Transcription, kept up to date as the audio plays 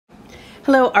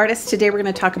Hello artists, today we're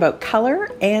going to talk about color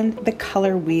and the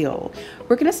color wheel.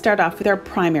 We're going to start off with our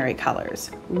primary colors,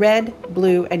 red,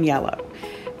 blue, and yellow.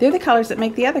 They're the colors that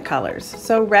make the other colors.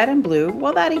 So red and blue,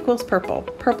 well, that equals purple.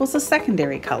 Purple's a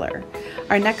secondary color.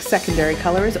 Our next secondary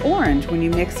color is orange when you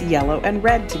mix yellow and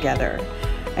red together.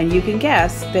 And you can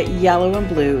guess that yellow and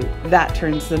blue, that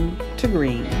turns them to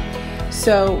green.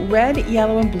 So red,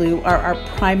 yellow, and blue are our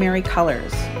primary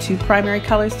colors. Two primary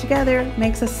colors together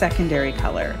makes a secondary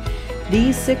color.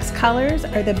 These 6 colors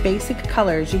are the basic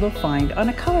colors you will find on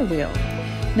a color wheel.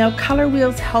 Now, color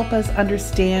wheels help us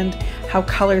understand how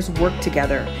colors work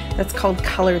together. That's called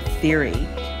color theory.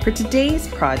 For today's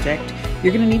project,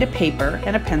 you're going to need a paper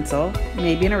and a pencil,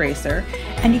 maybe an eraser,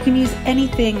 and you can use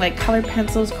anything like colored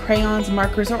pencils, crayons,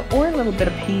 markers, or a little bit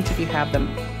of paint if you have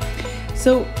them.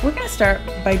 So we're going to start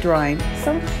by drawing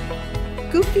some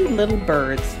goofy little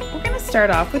birds. We're going to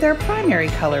start off with our primary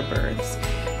color birds.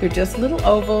 They're just little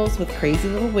ovals with crazy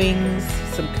little wings,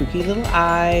 some kooky little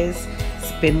eyes,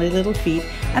 spindly little feet,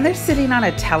 and they're sitting on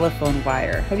a telephone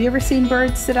wire. Have you ever seen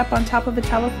birds sit up on top of a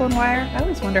telephone wire? I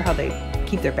always wonder how they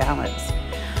keep their balance.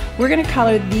 We're going to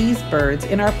color these birds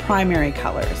in our primary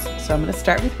colors. So I'm going to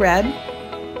start with red.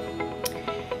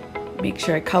 Make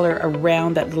sure I color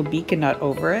around that little beak and not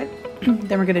over it.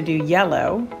 Then we're going to do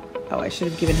yellow. Oh, I should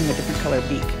have given him a different color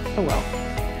beak. Oh well,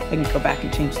 I can go back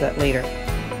and change that later.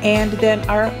 And then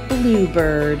our blue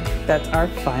bird, that's our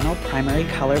final primary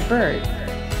color bird.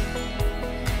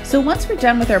 So once we're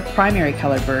done with our primary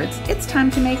color birds, it's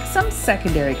time to make some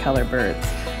secondary color birds.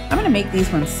 I'm going to make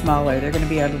these ones smaller. They're going to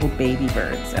be our little baby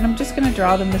birds. And I'm just going to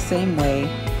draw them the same way.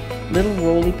 Little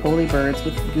roly-poly birds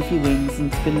with goofy wings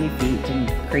and spindly feet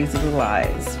and crazy little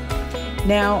eyes.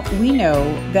 Now, we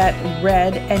know that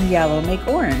red and yellow make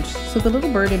orange. So the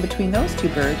little bird in between those two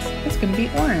birds is going to be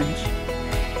orange.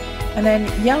 And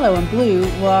then yellow and blue,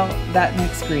 well, that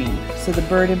makes green. So the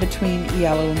bird in between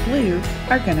yellow and blue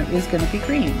is going to be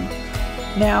green.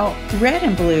 Now, red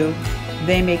and blue,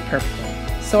 they make purple.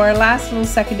 So our last little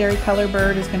secondary color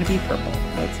bird is going to be purple.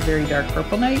 Oh, it's a very dark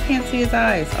purple. Now you can't see his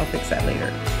eyes. I'll fix that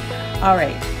later. All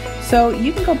right, so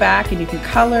you can go back and you can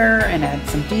color and add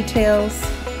some details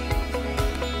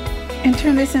and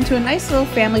turn this into a nice little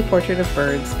family portrait of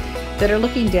birds that are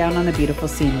looking down on the beautiful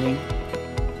scenery.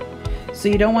 So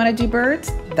you don't want to do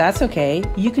birds? That's okay.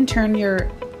 You can turn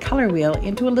your color wheel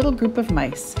into a little group of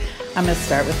mice. I'm going to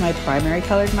start with my primary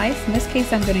colored mice. In this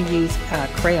case, I'm going to use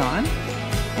crayon.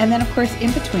 And then, of course,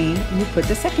 in between, you put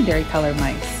the secondary color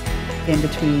mice. In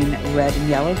between red and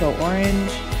yellow, go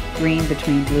orange. Green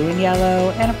between blue and yellow.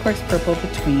 And, of course, purple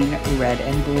between red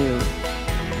and blue.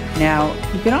 Now,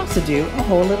 you can also do a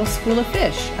whole little school of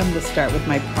fish. I'm going to start with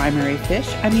my primary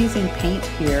fish. I'm using paint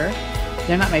here.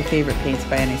 They're not my favorite paints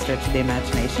by any stretch of the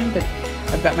imagination, but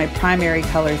I've got my primary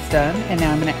colors done, and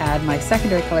now I'm going to add my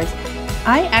secondary colors.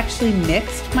 I actually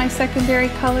mixed my secondary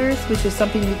colors, which is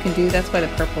something you can do. That's why the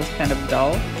purple's kind of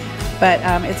dull, but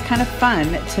it's kind of fun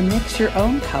to mix your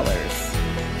own colors.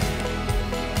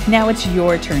 Now it's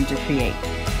your turn to create.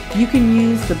 You can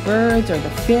use the birds or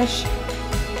the fish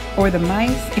or the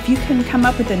mice. If you can come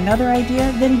up with another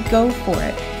idea, then go for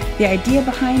it. The idea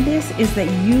behind this is that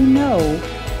you know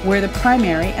where the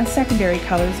primary and secondary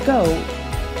colors go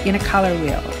in a color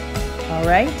wheel. All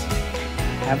right?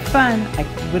 Have fun.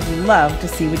 I would love to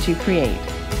see what you create.